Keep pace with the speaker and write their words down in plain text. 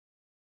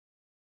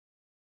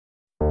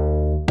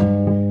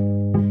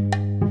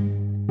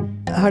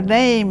Her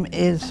name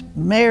is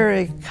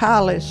Mary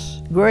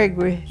Collis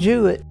Gregory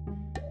Jewett.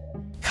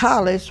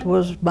 Collis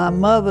was my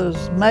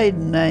mother's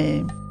maiden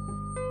name.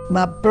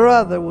 My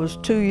brother was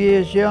 2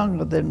 years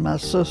younger than my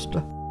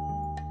sister.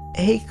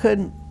 He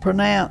couldn't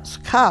pronounce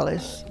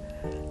Collis,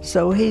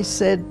 so he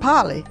said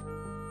Polly.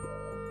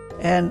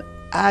 And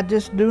I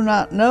just do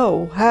not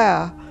know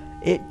how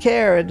it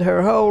carried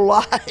her whole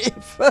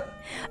life.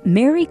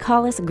 Mary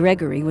Collis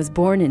Gregory was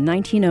born in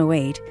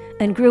 1908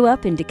 and grew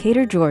up in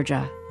Decatur,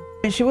 Georgia.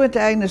 She went to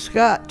Agnes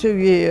Scott 2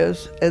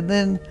 years, and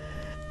then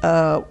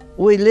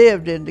we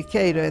lived in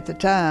Decatur at the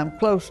time,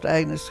 close to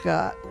Agnes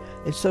Scott.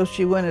 And so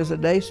she went as a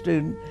day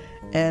student,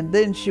 and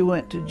then she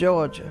went to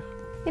Georgia.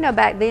 You know,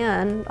 back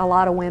then, a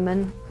lot of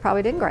women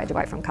probably didn't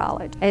graduate from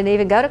college and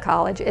even go to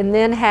college and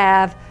then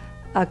have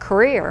a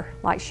career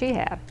like she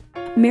had.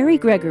 Mary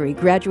Gregory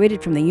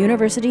graduated from the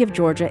University of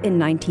Georgia in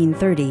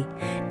 1930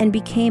 and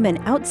became an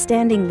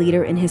outstanding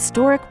leader in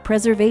historic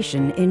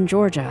preservation in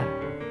Georgia.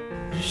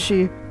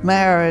 She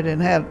married and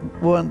had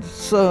one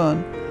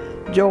son,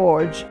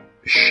 George.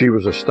 She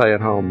was a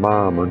stay-at-home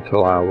mom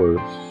until I was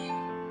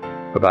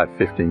about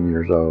 15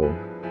 years old,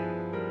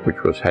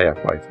 which was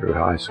halfway through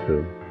high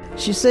school.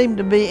 She seemed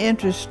to be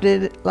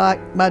interested, like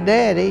my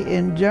daddy,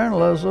 in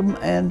journalism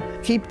and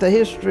keep the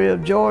history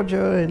of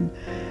Georgia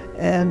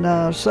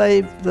and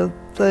save the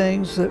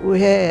things that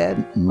we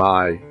had.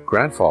 My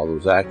grandfather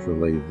was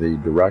actually the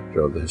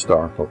director of the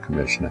Historical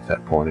Commission at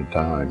that point in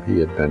time. He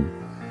had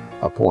been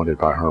appointed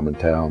by Herman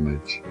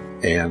Talmadge.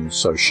 And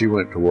so she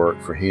went to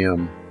work for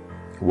him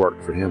for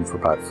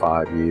about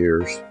 5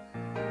 years.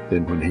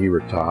 Then when he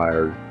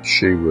retired,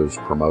 she was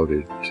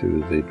promoted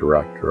to the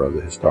director of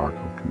the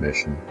Historical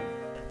Commission.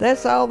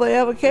 That's all they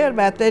ever cared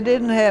about. They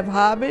didn't have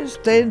hobbies.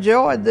 They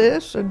enjoyed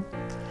this, and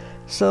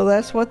so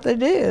that's what they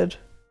did.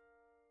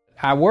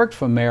 I worked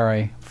for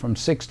Mary from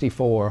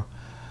 '64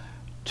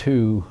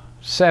 to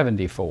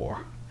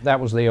 '74. That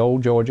was the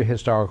old Georgia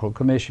Historical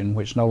Commission,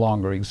 which no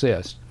longer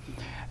exists.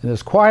 And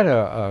there's quite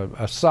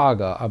a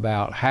saga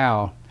about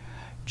how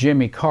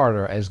Jimmy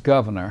Carter, as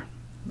governor,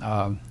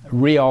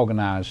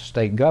 reorganized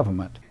state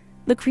government.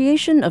 The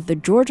creation of the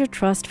Georgia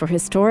Trust for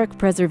Historic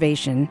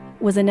Preservation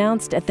was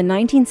announced at the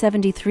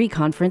 1973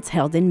 conference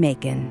held in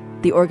Macon.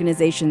 The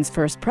organization's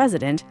first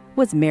president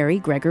was Mary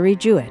Gregory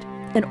Jewett,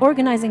 an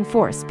organizing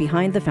force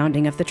behind the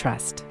founding of the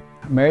trust.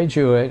 Mary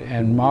Jewett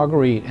and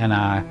Marguerite and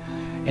I,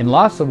 in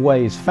lots of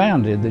ways,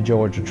 founded the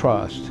Georgia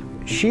Trust.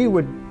 She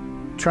would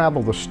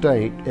travel the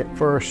state at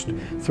first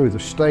through the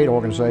state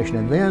organization,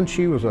 and then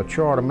she was a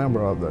charter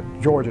member of the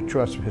Georgia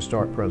Trust for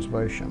Historic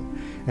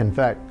Preservation. In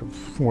fact,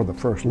 one of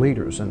the first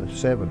leaders in the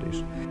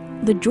 70s.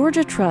 The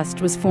Georgia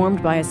Trust was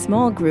formed by a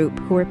small group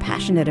who were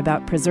passionate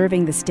about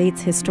preserving the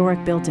state's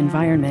historic built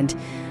environment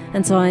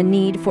and saw a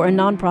need for a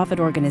nonprofit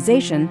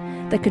organization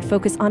that could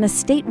focus on a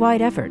statewide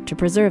effort to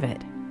preserve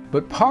it.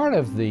 But part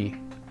of the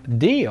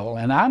deal,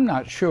 and I'm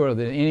not sure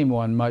that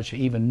anyone much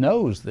even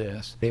knows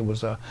this, it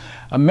was a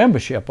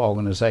membership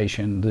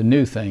organization, the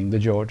new thing, the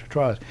Georgia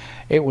Trust.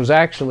 It was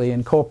actually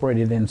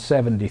incorporated in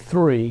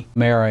 '73.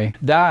 Mary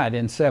died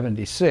in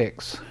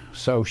 '76,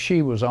 so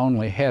she was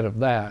only head of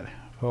that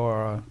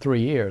for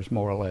 3 years,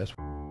 more or less.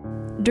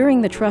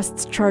 During the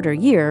Trust's charter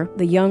year,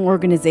 the young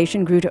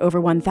organization grew to over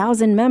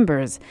 1,000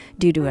 members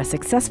due to a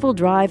successful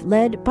drive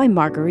led by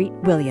Marguerite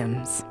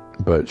Williams.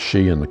 But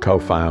she and the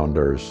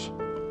co-founders,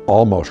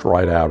 almost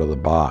right out of the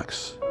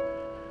box,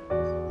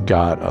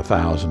 got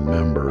 1,000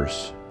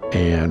 members.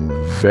 And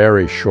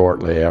very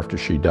shortly after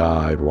she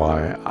died,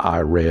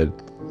 I read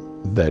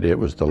that it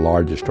was the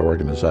largest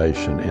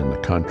organization in the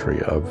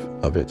country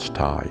of its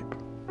type.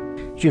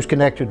 She was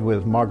connected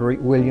with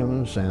Marguerite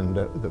Williams and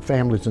the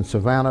families in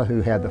Savannah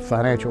who had the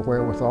financial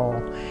wherewithal,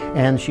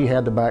 and she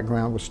had the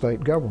background with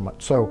state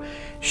government. So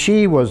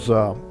she was,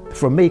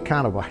 for me,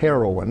 kind of a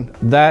heroine.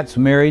 That's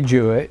Mary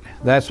Jewett,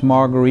 that's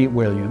Marguerite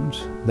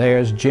Williams,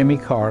 there's Jimmy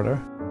Carter,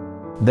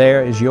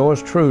 there is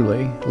yours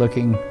truly,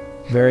 looking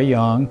very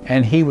young,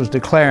 and he was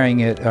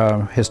declaring it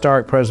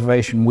Historic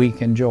Preservation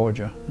Week in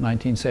Georgia,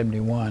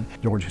 1971.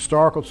 Georgia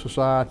Historical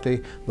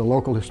Society, the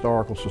local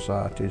historical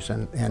societies,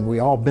 and we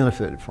all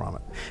benefited from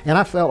it. And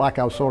I felt like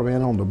I was sort of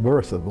in on the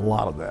birth of a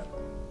lot of that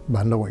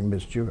by knowing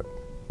Ms. Jewett.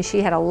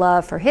 She had a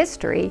love for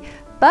history,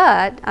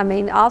 but I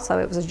mean, also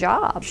it was a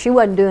job. She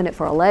wasn't doing it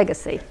for a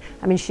legacy.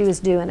 I mean, she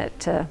was doing it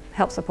to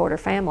help support her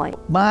family.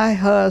 My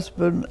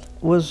husband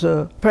was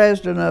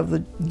president of the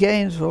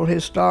Gainesville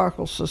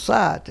Historical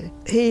Society.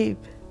 He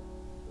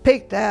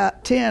picked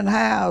out 10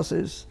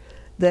 houses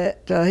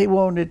that he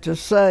wanted to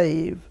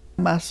save.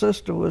 My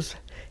sister was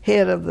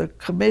head of the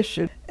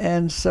commission,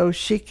 and so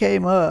she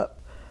came up,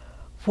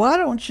 "Why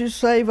don't you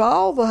save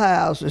all the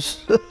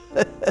houses?"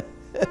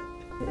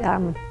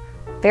 I'm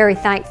very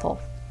thankful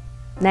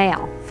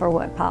now for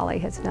what Polly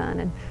has done,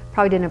 and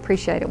probably didn't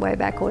appreciate it way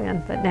back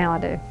when, but now I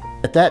do.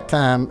 At that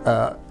time,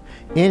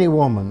 any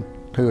woman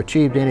who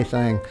achieved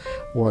anything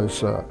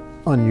was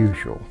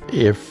unusual.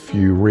 If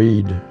you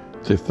read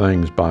the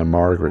things by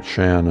Margaret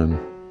Shannon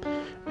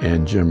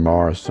and Jim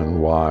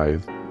Morrison, why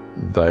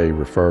they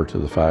refer to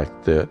the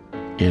fact that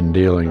in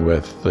dealing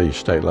with the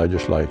state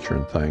legislature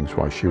and things,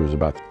 why she was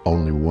about the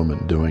only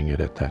woman doing it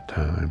at that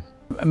time.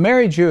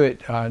 Mary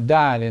Jewett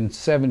died in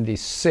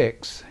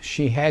 '76.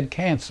 She had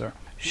cancer.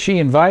 She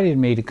invited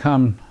me to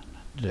come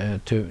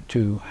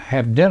to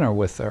have dinner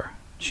with her.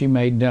 She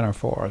made dinner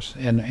for us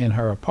in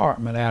her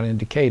apartment out in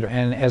Decatur.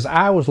 And as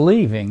I was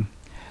leaving,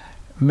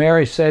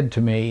 Mary said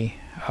to me,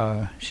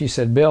 she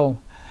said, "Bill,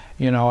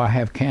 you know, I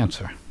have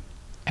cancer."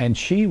 And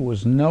she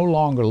was no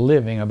longer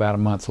living about a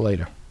month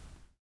later.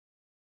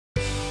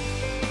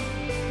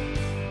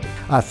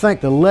 I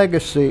think the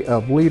legacy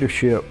of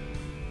leadership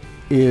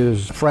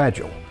is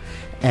fragile,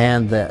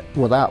 and that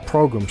without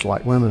programs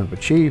like Women of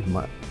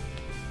Achievement,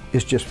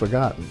 it's just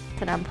forgotten.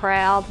 And I'm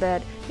proud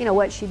that, you know,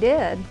 what she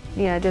did,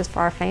 you know, just for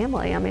our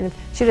family. I mean,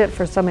 she did it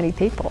for so many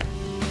people.